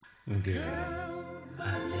Girl,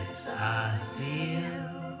 my lips are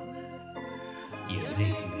sealed. You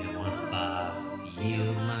make me wanna barf.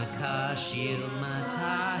 Yield my car, shield my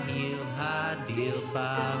tie, heel, high deal,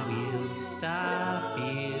 bar wheel, stop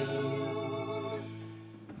you.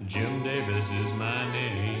 Jim Davis is my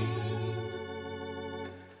name.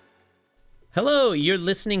 Hello, you're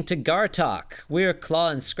listening to Gar Talk. We're Claw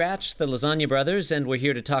and Scratch, the Lasagna Brothers, and we're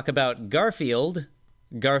here to talk about Garfield,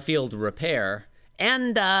 Garfield Repair,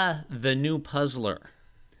 and the new Puzzler.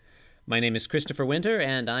 My name is Christopher Winter,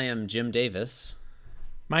 and I am Jim Davis.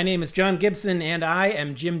 My name is John Gibson, and I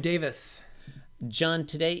am Jim Davis. John,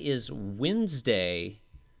 today is Wednesday,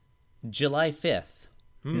 July 5th,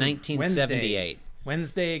 1978.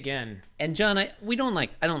 Wednesday again. And John, I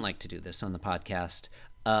don't like to do this on the podcast.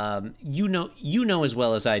 You know as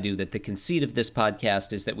well as I do that the conceit of this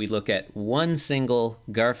podcast is that we look at one single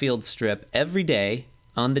Garfield strip every day.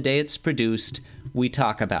 On the day it's produced, we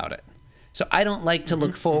talk about it. So I don't like to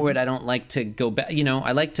look forward. I don't like to go back.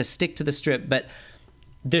 I like to stick to the strip. But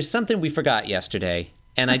there's something we forgot yesterday,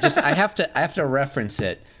 and I have to reference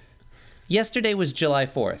it. Yesterday was July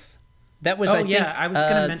 4th. That was I was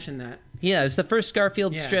going to mention that. Yeah, it's the first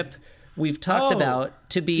Garfield strip we've talked about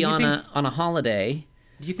to be on a holiday.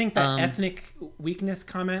 Do you think that ethnic weakness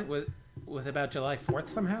comment was about July 4th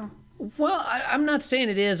somehow? Well, I'm not saying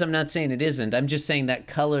it is. I'm not saying it isn't. I'm just saying that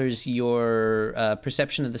colors your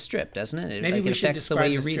perception of the strip, doesn't it? Maybe we should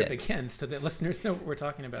describe the strip it again so that listeners know what we're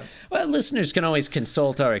talking about. Well, listeners can always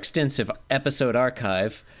consult our extensive episode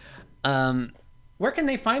archive. Where can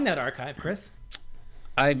they find that archive, Chris?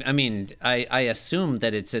 I assume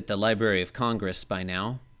that it's at the Library of Congress by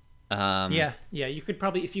now. Yeah. You could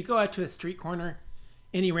probably, if you go out to a street corner,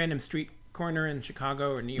 any random street corner in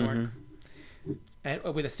Chicago or New York,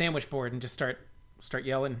 with a sandwich board and just start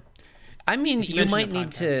yelling. I mean, you might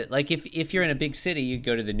need to, like, if you're in a big city, you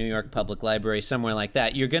go to the New York Public Library, somewhere like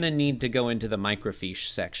that. You're going to need to go into the microfiche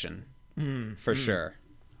section for sure.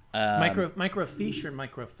 Microfiche or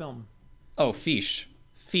microfilm? Oh, fiche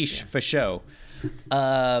for show.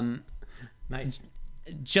 Nice,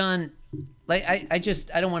 John. Like I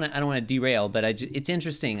don't want to derail, but it's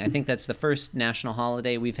interesting. I think that's the first national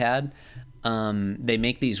holiday we've had. They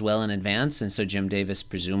make these well in advance, and so Jim Davis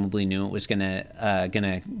presumably knew it was gonna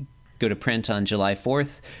go to print on July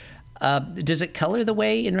 4th. Does it color the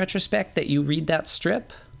way, in retrospect, that you read that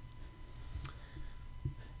strip?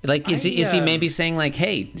 Like, is he maybe saying like,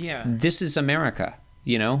 "Hey, this is America.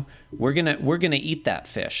 We're gonna eat that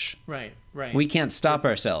fish. Right. We can't stop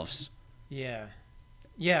ourselves." Yeah.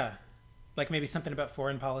 Like maybe something about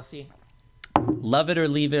foreign policy. Love it or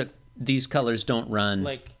leave it. These colors don't run.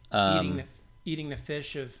 Like eating the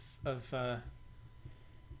fish of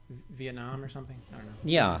Vietnam or something. I don't know.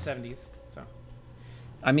 Yeah. It's the 70s. So.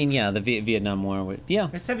 I mean, yeah, the Vietnam War. Yeah.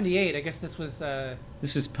 It's 78. I guess this was.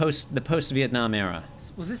 This is the post-Vietnam era.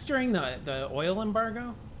 Was this during the oil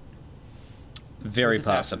embargo? Very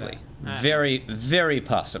possibly. Very, very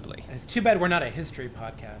possibly. It's too bad we're not a history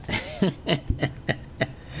podcast.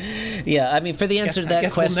 Yeah, I mean, for the answer to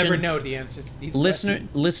that question, we'll never know the answers to these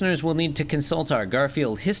questions. Listeners will need to consult our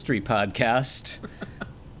Garfield history podcast.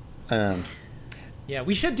 Yeah,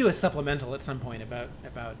 we should do a supplemental at some point about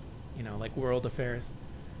like world affairs.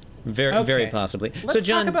 Very possibly. Let's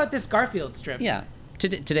talk about this Garfield strip. Yeah,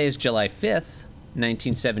 today is July 5th.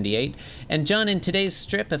 1978. And John, in today's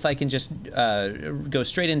strip, if I can just go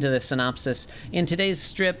straight into the synopsis, in today's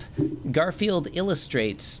strip, Garfield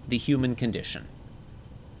illustrates the human condition.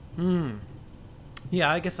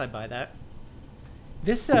 Yeah, I guess I buy that.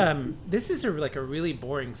 This is a really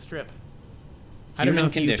boring strip. I don't know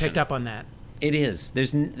if you picked up on that. It is.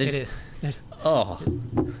 There's Oh.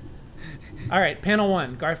 All right, panel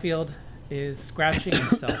 1. Garfield is scratching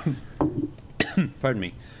himself. Pardon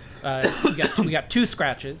me. We got 2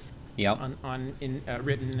 scratches. Yep.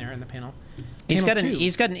 Written there in the panel. He's got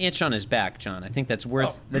an itch on his back, John. I think that's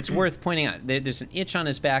worth pointing out. There's an itch on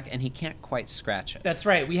his back, and he can't quite scratch it. That's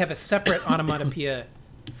right. We have a separate onomatopoeia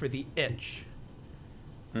for the itch.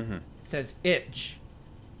 Mm-hmm. It says itch,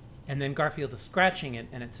 and then Garfield is scratching it,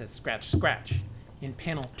 and it says scratch, scratch. In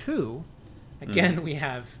panel 2, again we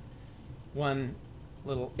have one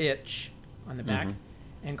little itch on the back.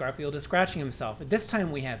 And Garfield is scratching himself. At this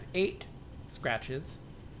time, we have 8 scratches.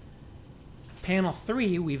 Panel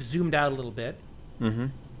 3, we've zoomed out a little bit.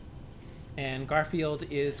 And Garfield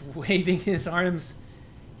is waving his arms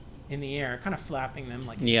in the air, kind of flapping them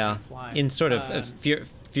like he's going to fly. In sort of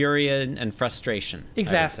fury and frustration.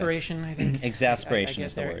 Exasperation, I think. Exasperation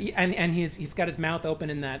is the word. And he's got his mouth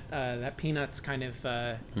open in that Peanuts kind of,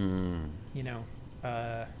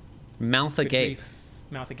 mouth agape.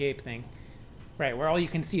 Mouth agape thing. Right, where all you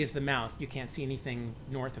can see is the mouth. You can't see anything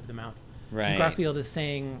north of the mouth. Right. And Garfield is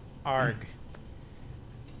saying arg.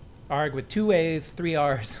 Arg with 2 A's, 3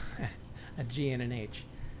 R's, a G, and an H.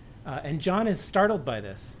 And John is startled by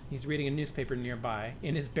this. He's reading a newspaper nearby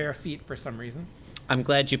in his bare feet for some reason. I'm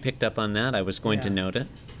glad you picked up on that. I was going to note it.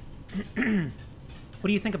 What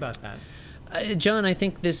do you think about that? John, I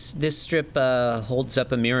think this strip holds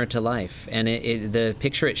up a mirror to life, and the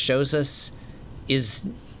picture it shows us is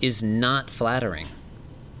not flattering.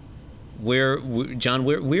 John,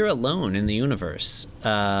 we're alone in the universe.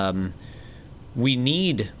 We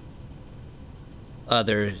need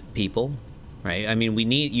other people, right? I mean,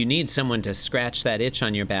 you need someone to scratch that itch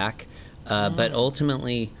on your back, but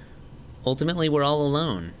ultimately we're all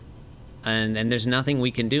alone, and there's nothing we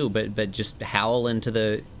can do but just howl into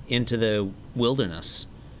the wilderness.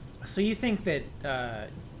 So you think that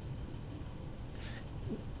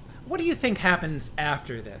what do you think happens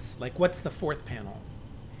after this? Like, what's the fourth panel?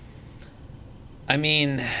 I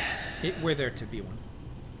mean, were there to be one?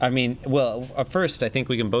 I mean, well, first, I think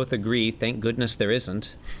we can both agree, thank goodness there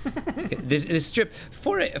isn't. This strip,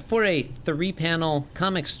 for a 3-panel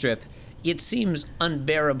comic strip, it seems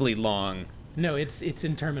unbearably long. No, it's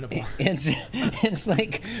interminable. It's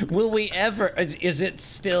like, will we ever? Is it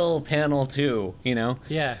still panel 2? You know?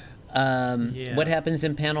 Yeah. What happens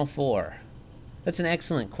in panel 4? That's an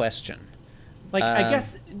excellent question. Like, I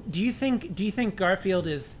guess, do you think Garfield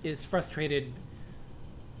is frustrated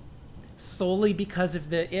solely because of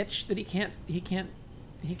the itch that he can't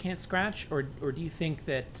scratch, or do you think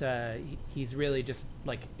that he's really just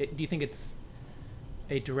like? Do you think it's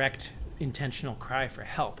a direct intentional cry for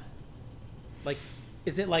help? Like,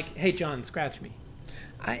 is it like, hey, John, scratch me?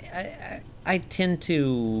 I tend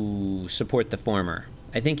to support the former.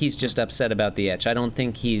 I think he's just upset about the itch. I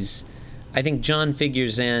think John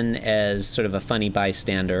figures in as sort of a funny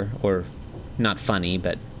bystander, or not funny,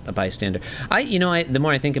 but a bystander. The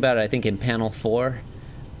more I think about it, I think in panel 4,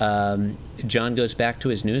 John goes back to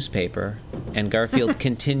his newspaper, and Garfield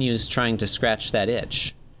continues trying to scratch that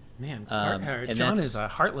itch. Man, John is a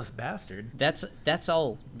heartless bastard. That's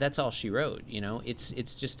all she wrote. You know,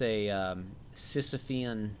 it's just a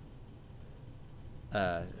Sisyphean,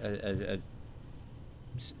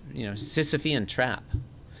 Sisyphean trap.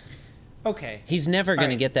 Okay. He's never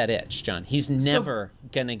going to get that itch, John. He's never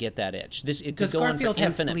going to get that itch. It could go on for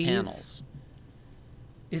infinite panels.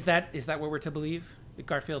 Is that what we're to believe? That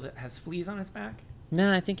Garfield has fleas on his back?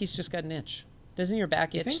 No, I think he's just got an itch. Doesn't your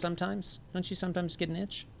back itch sometimes? Don't you sometimes get an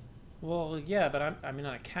itch? Well, yeah, but I'm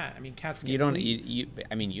not a cat. I mean, cats get fleas. You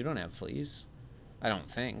don't have fleas. I don't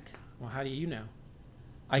think. Well, how do you know?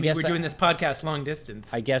 I guess we're doing this podcast long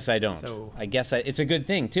distance. I guess I don't. So I guess it's a good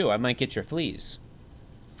thing too. I might get your fleas.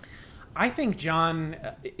 I think John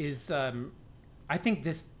is. I think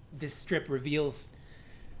this strip reveals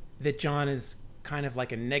that John is kind of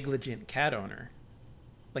like a negligent cat owner.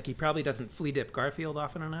 Like, he probably doesn't flea dip Garfield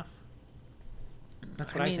often enough.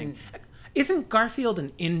 That's what I think. Isn't Garfield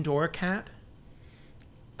an indoor cat?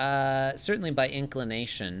 Certainly by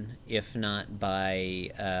inclination, if not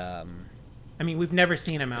by. I mean, we've never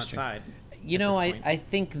seen him outside. You know, I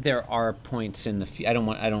think there are points in the. I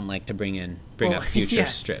don't like to bring up future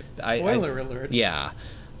strip. Spoiler alert. Yeah,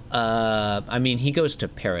 I mean, he goes to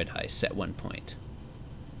paradise at one point.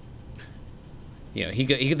 You know,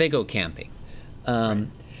 they go camping. Right.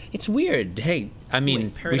 It's weird. Hey, I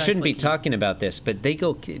mean, we shouldn't be talking about this, but they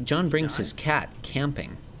go. John brings his cat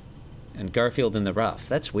camping, and Garfield in the rough.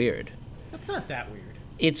 That's weird. That's not that weird.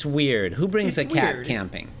 It's weird. Who brings a cat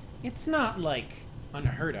camping? It's not like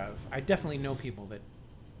unheard of. I definitely know people that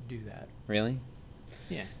do that. Really?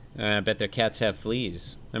 Yeah. I bet their cats have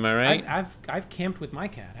fleas. Am I right? I've camped with my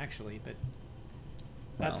cat, actually, but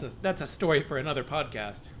that's a story for another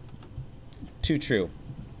podcast. Too true.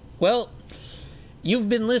 Well, you've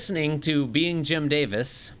been listening to Being Jim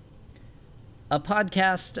Davis, a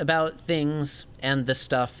podcast about things and the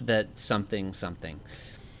stuff that something.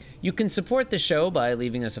 You can support the show by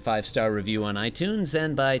leaving us a 5-star review on iTunes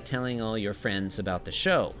and by telling all your friends about the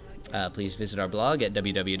show. Please visit our blog at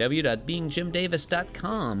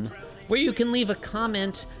www.beingjimdavis.com, where you can leave a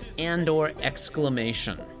comment and/or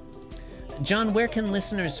exclamation. John, where can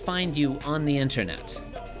listeners find you on the internet?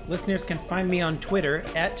 Listeners can find me on Twitter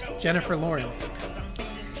at Jennifer Lawrence.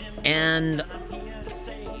 And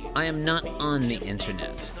I am not on the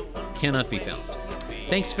internet. Cannot be found.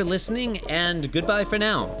 Thanks for listening, and goodbye for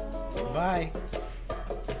now. Bye.